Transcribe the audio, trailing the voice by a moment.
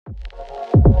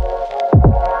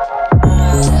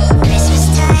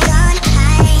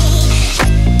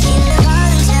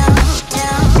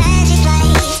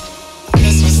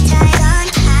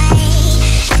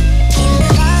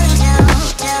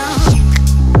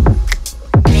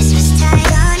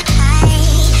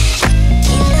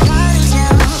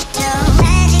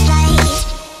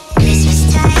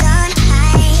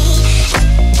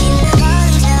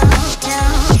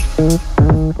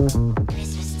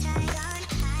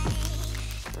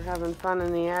We're having fun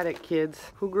in the attic, kids.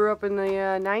 Who grew up in the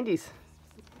 90s?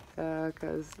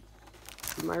 Because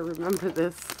you might remember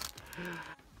this.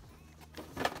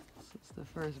 This is the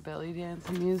first belly dance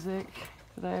music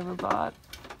that I ever bought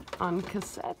on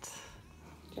cassette.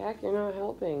 Jack, you're not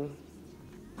helping.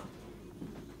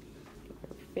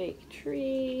 Our fake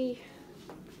tree.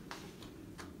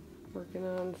 Working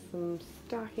on some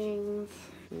stockings.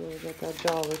 And then we got that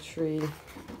Dollar Tree.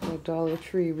 That Dollar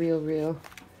Tree real.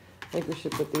 I think we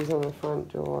should put these on the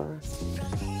front door.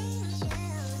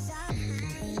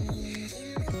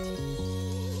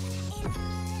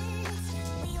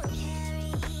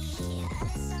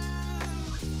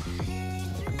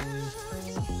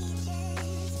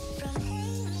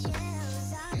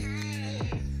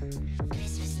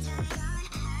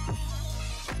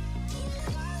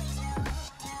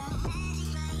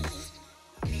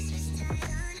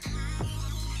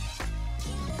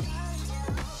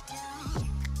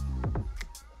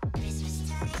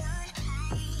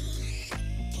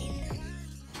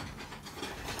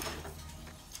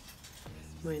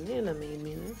 My Nana made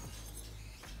me this.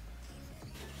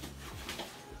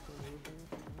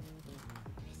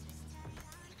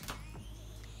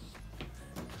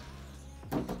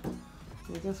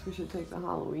 I guess we should take the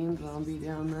Halloween zombie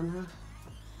down then, huh?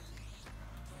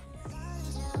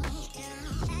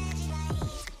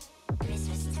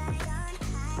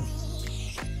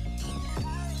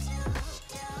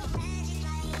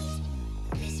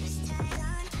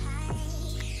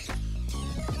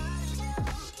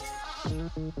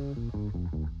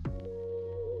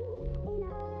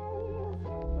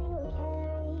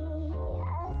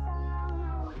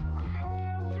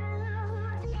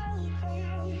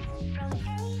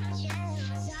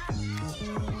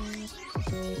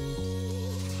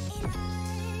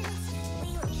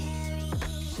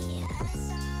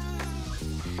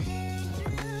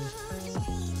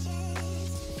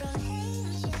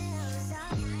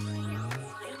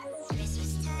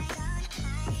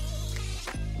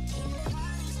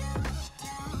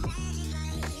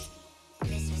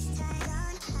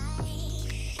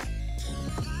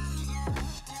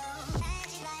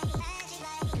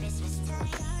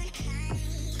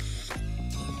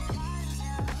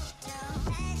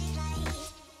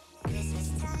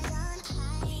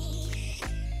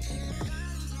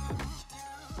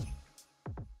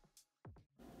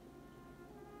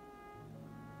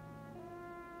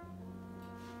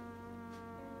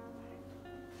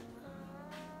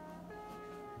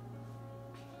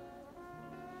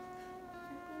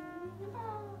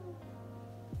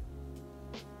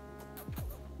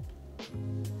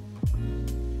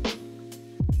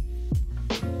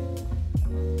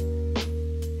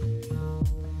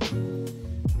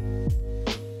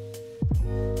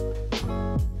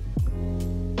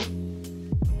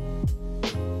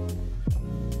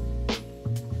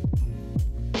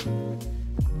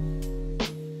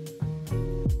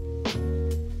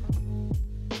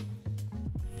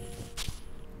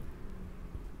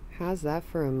 How's that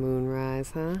for a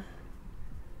moonrise, huh?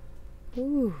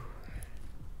 Ooh.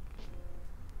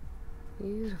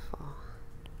 Beautiful.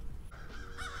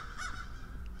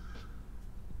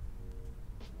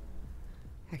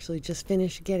 Actually just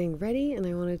finished getting ready and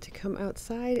I wanted to come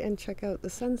outside and check out the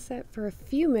sunset for a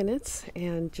few minutes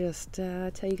and just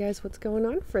tell you guys what's going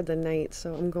on for the night.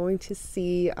 So I'm going to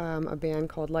see a band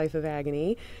called Life of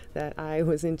Agony that I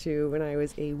was into when I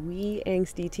was a wee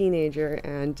angsty teenager,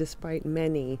 and despite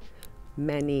many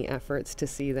efforts to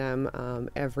see them,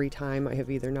 every time I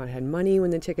have either not had money when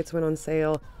the tickets went on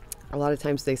sale. A lot of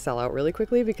times they sell out really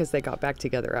quickly because they got back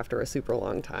together after a super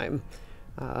long time.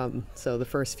 So the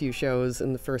first few shows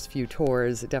and the first few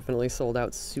tours definitely sold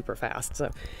out super fast. So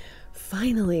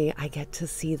finally I get to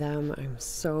see them. I'm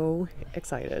so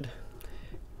excited.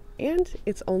 And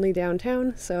it's only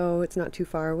downtown, so it's not too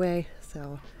far away.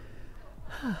 So,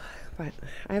 but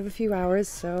I have a few hours,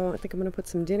 so I think I'm going to put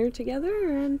some dinner together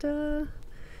and then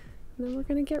we're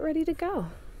going to get ready to go.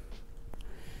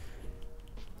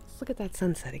 Let's look at that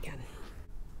sunset again.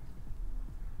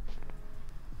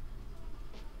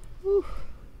 Whew.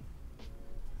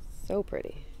 So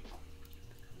pretty.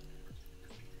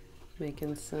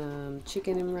 Making some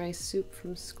chicken and rice soup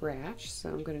from scratch, so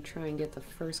I'm going to try and get the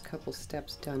first couple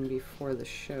steps done before the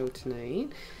show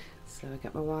tonight. So I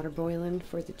got my water boiling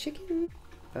for the chicken.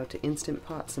 About to Instant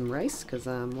Pot some rice because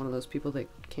I'm one of those people that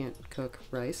can't cook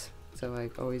rice, so I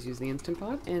always use the Instant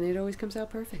Pot and it always comes out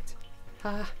perfect.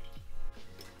 Ha!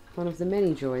 One of the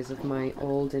many joys of my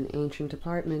old and ancient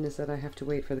apartment is that I have to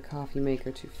wait for the coffee maker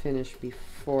to finish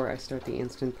before I start the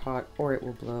Instant Pot, or it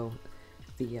will blow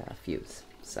the fuse.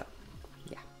 So,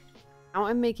 yeah. Now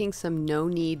I'm making some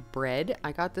no-knead bread.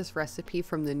 I got this recipe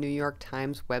from the New York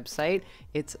Times website.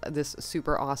 It's this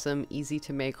super awesome, easy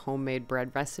to make homemade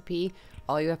bread recipe.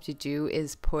 All you have to do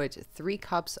is put 3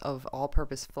 cups of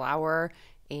all-purpose flour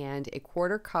and a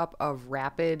 1/4 cup of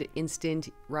rapid instant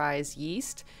rise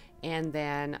yeast, and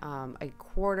then a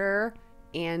 1/4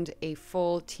 and a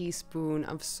full teaspoon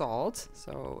of salt.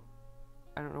 So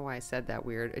I don't know why I said that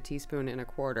weird, a teaspoon and a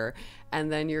 1/4. And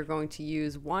then you're going to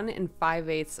use 1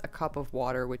 5/8 a cup of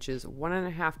water, which is 1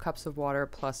 1/2 cups of water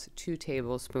plus 2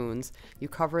 tablespoons. You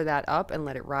cover that up and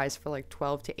let it rise for like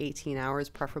 12 to 18 hours,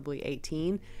 preferably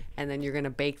 18. And then you're going to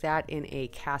bake that in a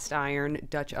cast iron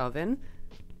Dutch oven.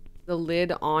 The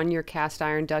lid on your cast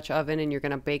iron Dutch oven, and you're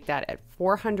going to bake that at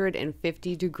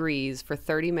 450 degrees for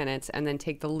 30 minutes, and then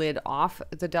take the lid off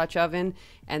the Dutch oven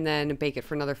and then bake it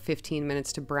for another 15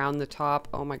 minutes to brown the top.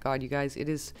 Oh my God, you guys, it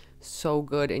is so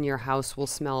good, and your house will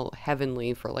smell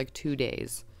heavenly for like 2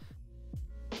 days.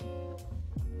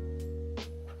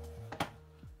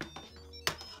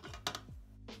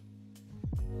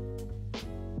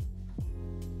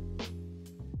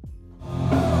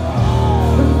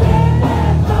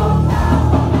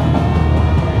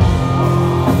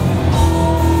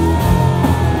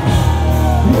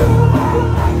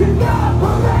 Yeah.